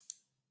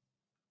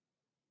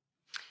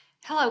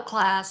Hello,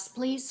 class.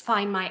 Please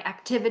find my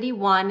Activity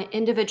 1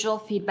 individual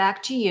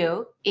feedback to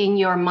you in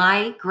your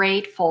My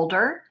Grade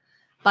folder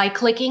by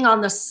clicking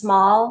on the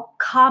small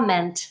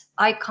comment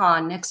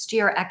icon next to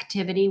your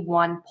Activity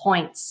 1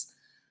 points.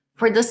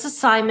 For this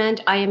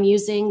assignment, I am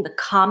using the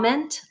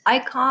comment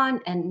icon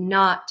and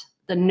not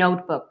the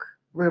notebook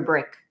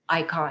rubric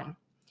icon.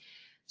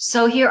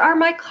 So here are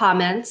my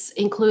comments,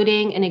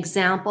 including an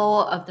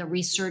example of the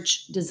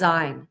research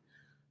design.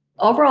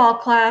 Overall,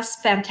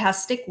 class,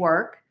 fantastic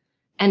work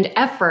and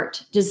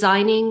effort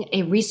designing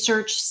a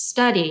research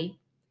study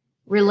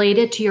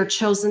related to your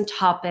chosen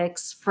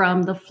topics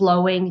from the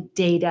Flowing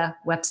Data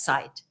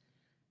website.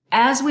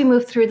 As we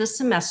move through the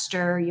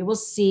semester, you will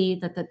see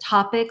that the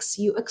topics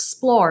you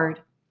explored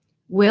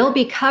will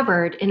be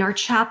covered in our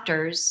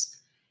chapters,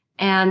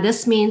 and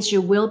this means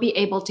you will be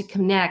able to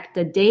connect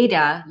the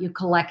data you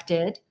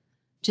collected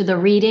to the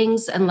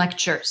readings and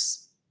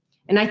lectures.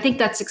 And I think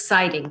that's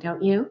exciting,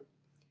 don't you?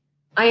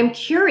 I am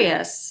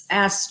curious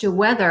as to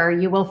whether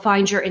you will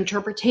find your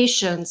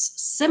interpretations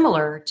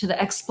similar to the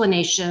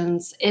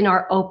explanations in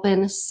our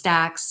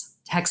OpenStax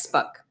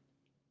textbook.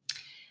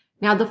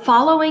 Now, the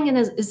following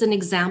is an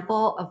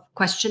example of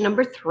question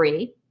number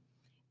 3,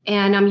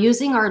 and I'm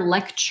using our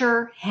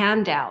lecture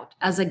handout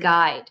as a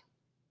guide.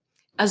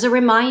 As a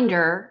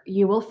reminder,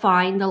 you will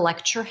find the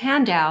lecture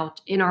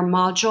handout in our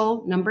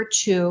module number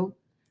 2,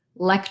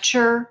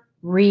 Lecture,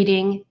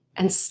 Reading,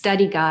 and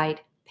Study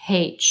Guide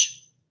page.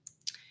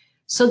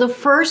 So the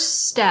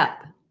first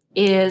step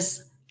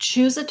is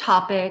choose a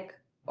topic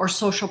or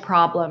social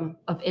problem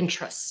of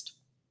interest.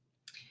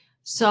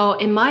 So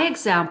in my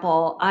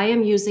example, I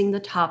am using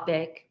the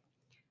topic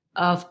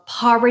of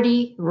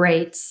poverty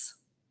rates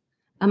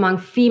among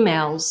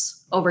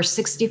females over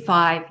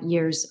 65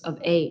 years of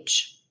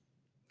age.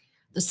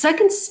 The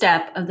second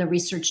step of the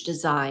research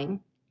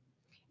design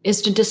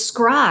is to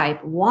describe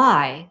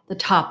why the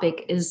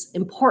topic is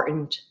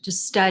important to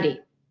study.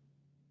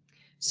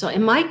 So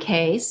in my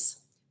case,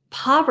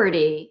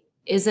 poverty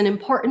is an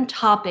important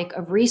topic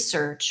of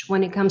research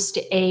when it comes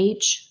to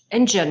age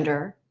and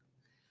gender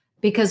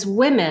because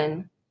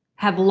women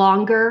have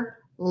longer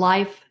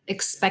life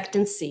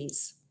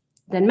expectancies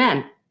than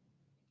men.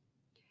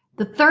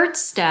 The third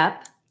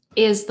step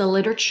is the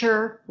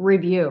literature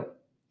review.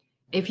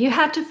 If you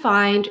had to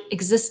find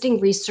existing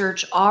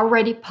research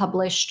already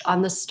published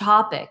on this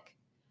topic,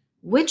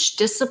 which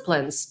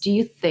disciplines do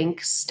you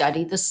think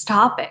study this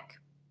topic?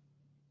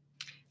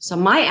 So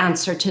my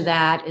answer to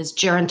that is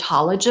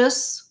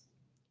gerontologists,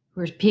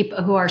 who are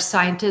people who are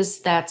scientists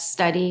that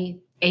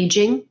study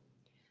aging,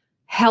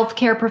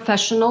 healthcare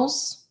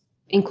professionals,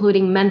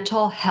 including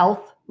mental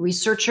health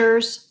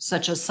researchers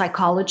such as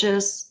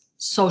psychologists,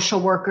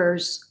 social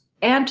workers,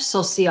 and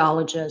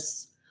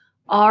sociologists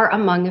are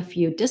among a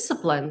few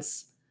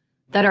disciplines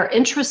that are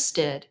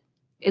interested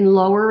in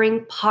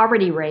lowering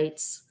poverty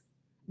rates,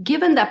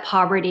 given that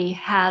poverty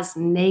has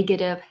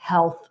negative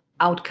health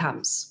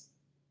outcomes.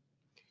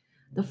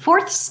 The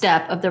fourth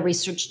step of the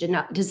research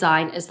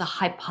design is the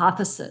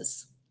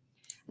hypothesis.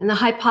 And the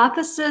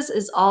hypothesis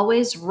is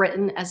always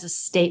written as a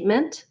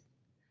statement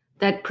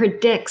that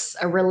predicts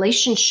a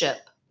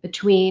relationship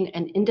between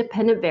an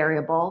independent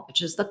variable,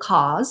 which is the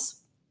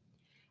cause,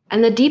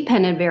 and the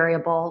dependent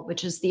variable,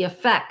 which is the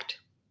effect.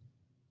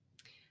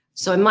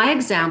 So in my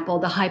example,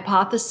 the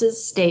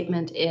hypothesis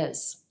statement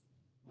is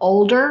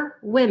older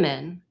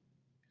women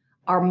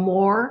are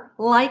more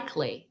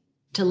likely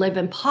to live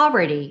in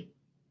poverty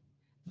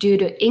due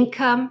to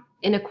income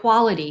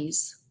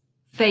inequalities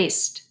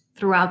faced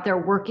throughout their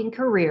working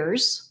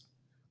careers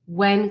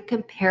when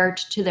compared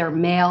to their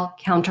male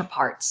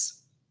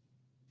counterparts.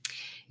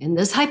 In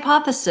this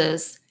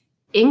hypothesis,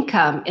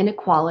 income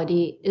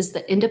inequality is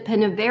the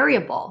independent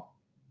variable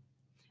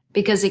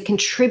because it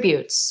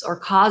contributes or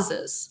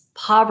causes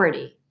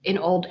poverty in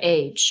old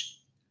age,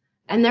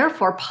 and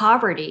therefore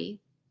poverty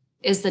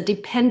is the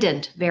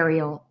dependent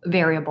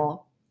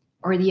variable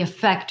or the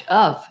effect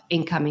of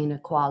income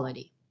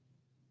inequality.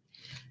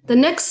 The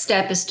next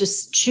step is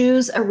to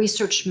choose a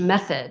research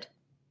method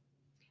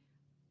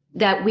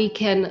that we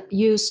can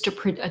use to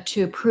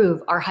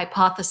prove our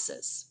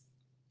hypothesis.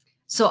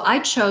 So I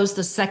chose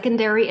the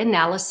secondary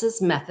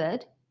analysis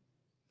method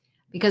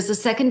because the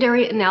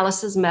secondary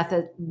analysis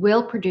method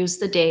will produce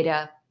the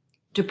data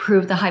to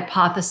prove the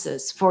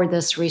hypothesis for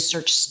this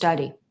research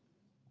study.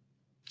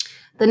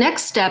 The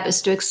next step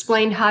is to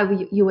explain how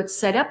you would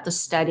set up the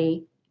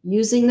study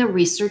using the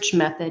research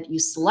method you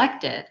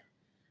selected.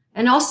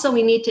 And also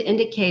we need to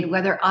indicate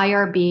whether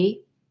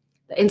IRB,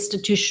 the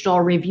Institutional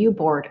Review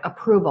Board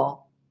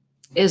approval,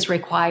 is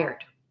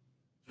required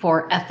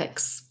for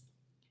ethics.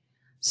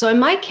 So in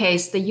my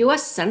case, the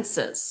US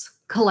Census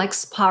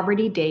collects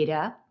poverty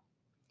data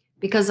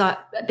because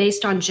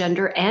based on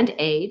gender and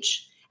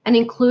age, and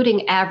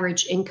including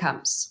average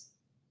incomes.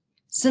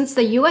 Since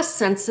the US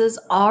Census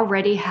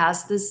already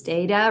has this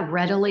data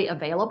readily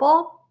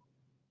available,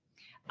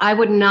 I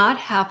would not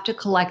have to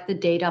collect the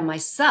data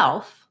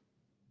myself,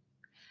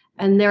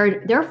 and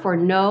therefore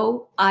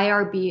no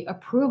IRB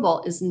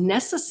approval is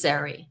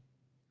necessary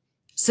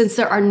since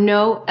there are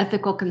no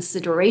ethical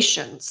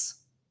considerations,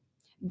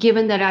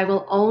 given that I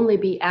will only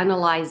be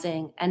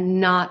analyzing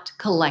and not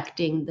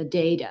collecting the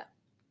data.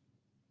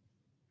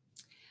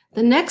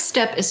 The next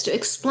step is to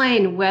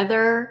explain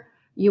whether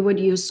you would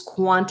use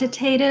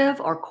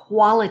quantitative or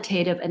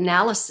qualitative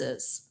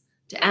analysis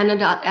to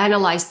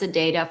analyze the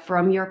data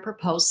from your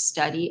proposed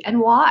study and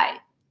why.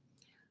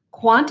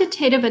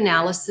 Quantitative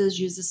analysis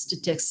uses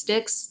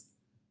statistics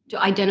to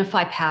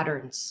identify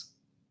patterns.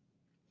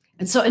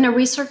 And so in a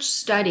research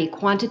study,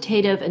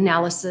 quantitative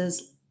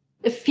analysis,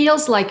 it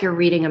feels like you're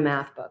reading a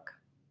math book.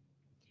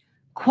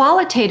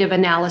 Qualitative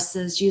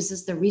analysis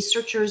uses the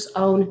researcher's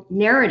own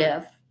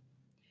narrative,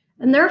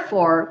 and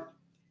therefore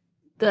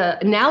the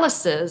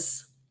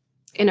analysis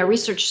in a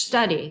research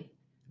study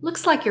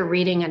looks like you're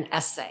reading an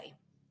essay.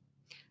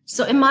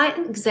 So in my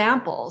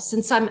example,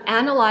 since I'm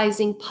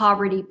analyzing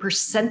poverty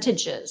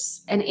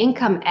percentages and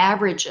income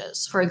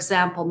averages, for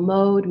example,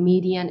 mode,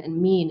 median,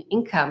 and mean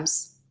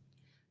incomes,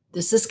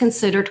 this is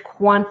considered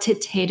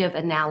quantitative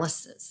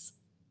analysis.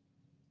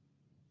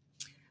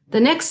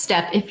 The next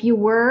step, if you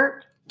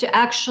were to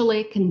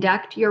actually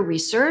conduct your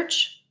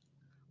research,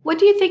 what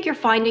do you think your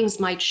findings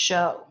might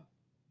show?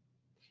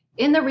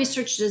 In the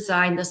research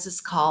design, this is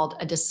called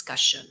a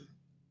discussion.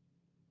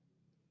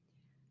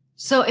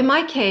 So in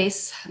my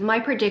case, my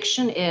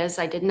prediction is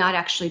I did not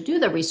actually do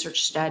the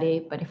research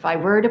study, but if I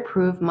were to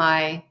prove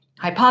my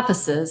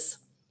hypothesis,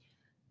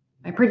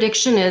 my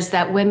prediction is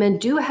that women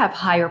do have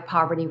higher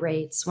poverty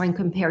rates when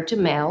compared to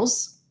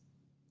males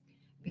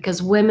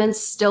because women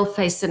still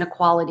face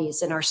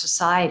inequalities in our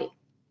society.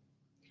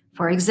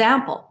 For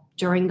example,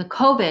 during the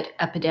COVID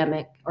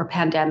epidemic or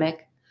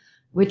pandemic,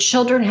 with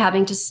children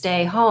having to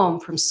stay home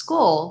from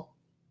school,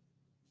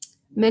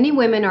 many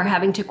women are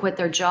having to quit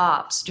their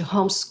jobs to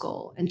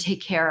homeschool and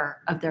take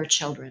care of their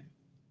children.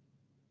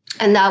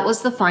 And that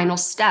was the final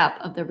step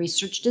of the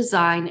research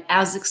design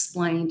as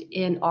explained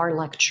in our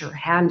lecture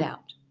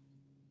handout.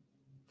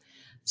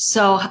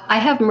 So I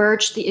have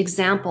merged the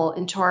example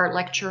into our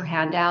lecture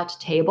handout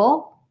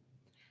table.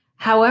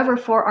 However,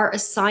 for our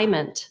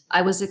assignment,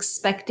 I was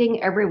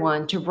expecting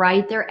everyone to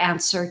write their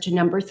answer to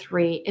number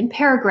 3 in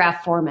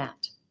paragraph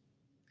format.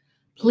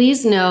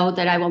 Please know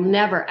that I will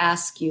never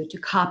ask you to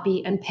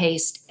copy and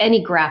paste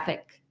any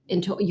graphic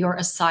into your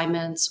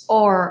assignments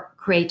or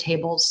create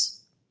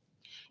tables.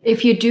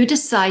 If you do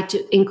decide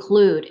to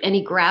include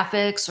any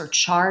graphics or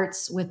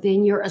charts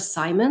within your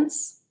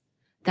assignments,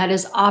 that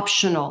is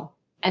optional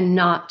and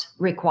not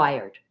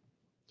required.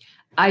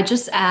 I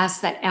just ask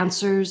that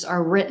answers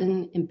are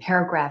written in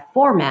paragraph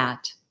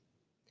format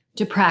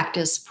to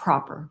practice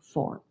proper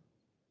form.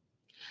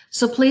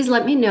 So please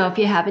let me know if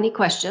you have any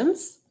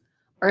questions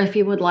or if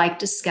you would like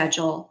to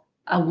schedule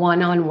a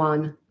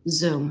one-on-one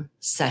Zoom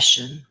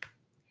session.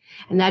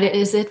 And that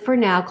is it for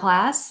now,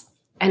 class,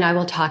 and I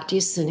will talk to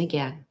you soon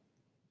again.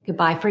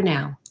 Goodbye for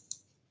now.